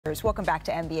Welcome back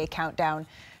to NBA Countdown.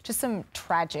 Just some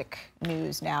tragic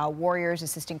news now. Warriors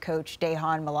assistant coach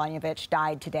Dejan Milojevic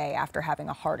died today after having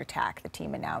a heart attack, the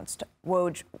team announced.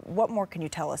 Woj, what more can you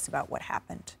tell us about what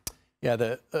happened? Yeah,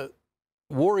 the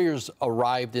Warriors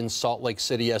arrived in Salt Lake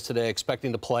City yesterday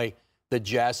expecting to play the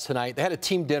Jazz tonight. They had a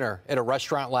team dinner at a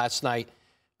restaurant last night,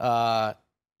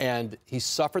 and he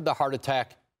suffered the heart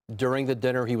attack during the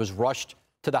dinner. He was rushed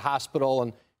to the hospital,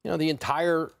 and, you know, the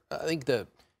entire, I think the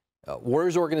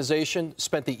Warriors organization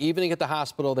spent the evening at the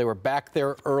hospital. They were back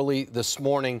there early this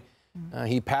morning.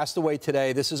 He passed away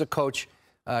today. This is a coach,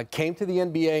 came to the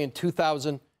NBA in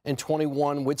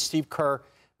 2021 with Steve Kerr,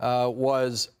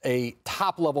 was a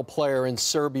top-level player in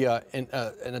Serbia and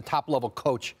a top-level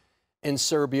coach in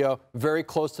Serbia, very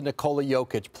close to Nikola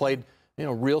Jokic, played, you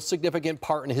know, real significant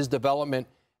part in his development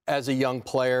as a young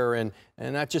player, and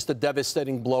not just a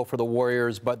devastating blow for the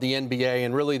Warriors, but the NBA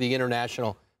and really the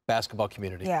international basketball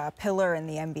community. Yeah, a pillar in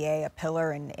the NBA, a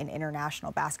pillar in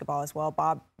international basketball as well.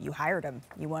 Bob, you hired him.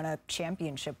 You won a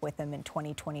championship with him in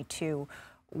 2022.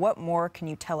 What more can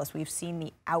you tell us? We've seen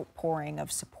the outpouring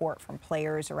of support from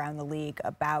players around the league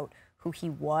about who he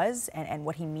was and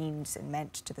what he means and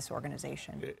meant to this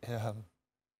organization.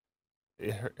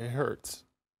 It hurts.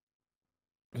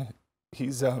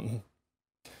 He's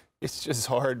it's just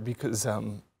hard because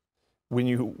when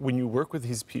you work with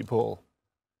these people,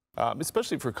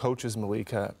 especially for coaches,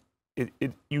 Malika,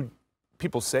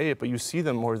 people say it, but you see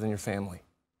them more than your family.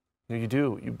 You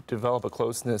do. You develop a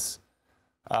closeness,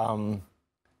 and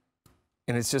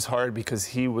it's just hard because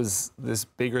he was this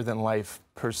bigger than life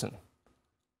person,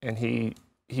 and he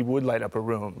would light up a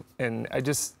room, and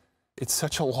it's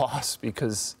such a loss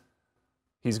because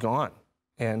he's gone,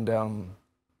 and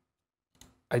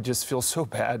I just feel so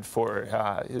bad for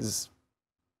his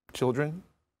children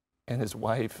and his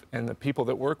wife and the people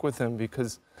that work with him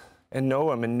and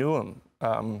know him and knew him.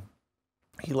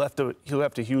 He left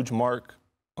a huge mark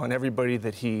on everybody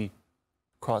that he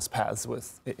crossed paths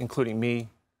with, including me.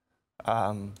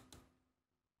 I'm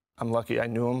lucky I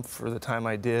knew him for the time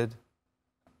I did.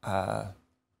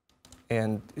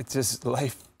 And it's just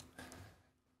life.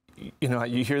 You know,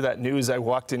 you hear that news. I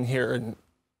walked in here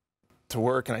to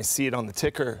work and I see it on the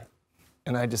ticker,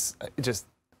 and it just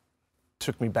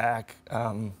took me back.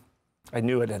 I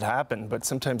knew it had happened, but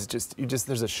sometimes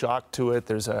there's a shock to it.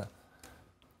 There's a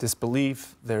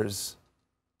disbelief. These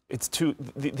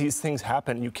things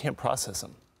happen. You can't process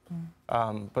them.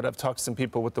 But I've talked to some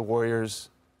people with the Warriors,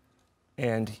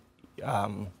 and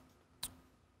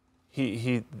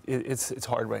it's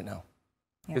hard right now.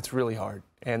 Yeah. It's really hard.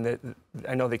 And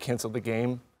I know they canceled the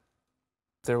game.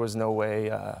 There was no way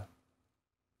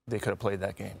they could have played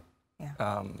that game.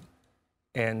 Yeah.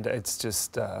 And it's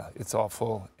just, it's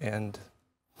awful, and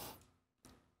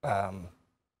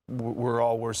we're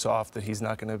all worse off that he's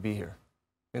not going to be here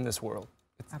in this world.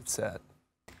 It's sad.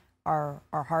 Our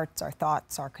hearts, our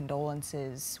thoughts, our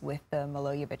condolences with the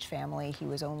Milojevic family. He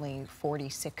was only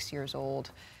 46 years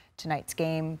old. Tonight's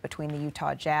game between the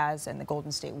Utah Jazz and the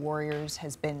Golden State Warriors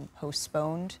has been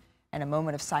postponed, and a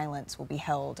moment of silence will be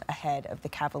held ahead of the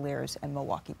Cavaliers and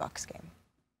Milwaukee Bucks game.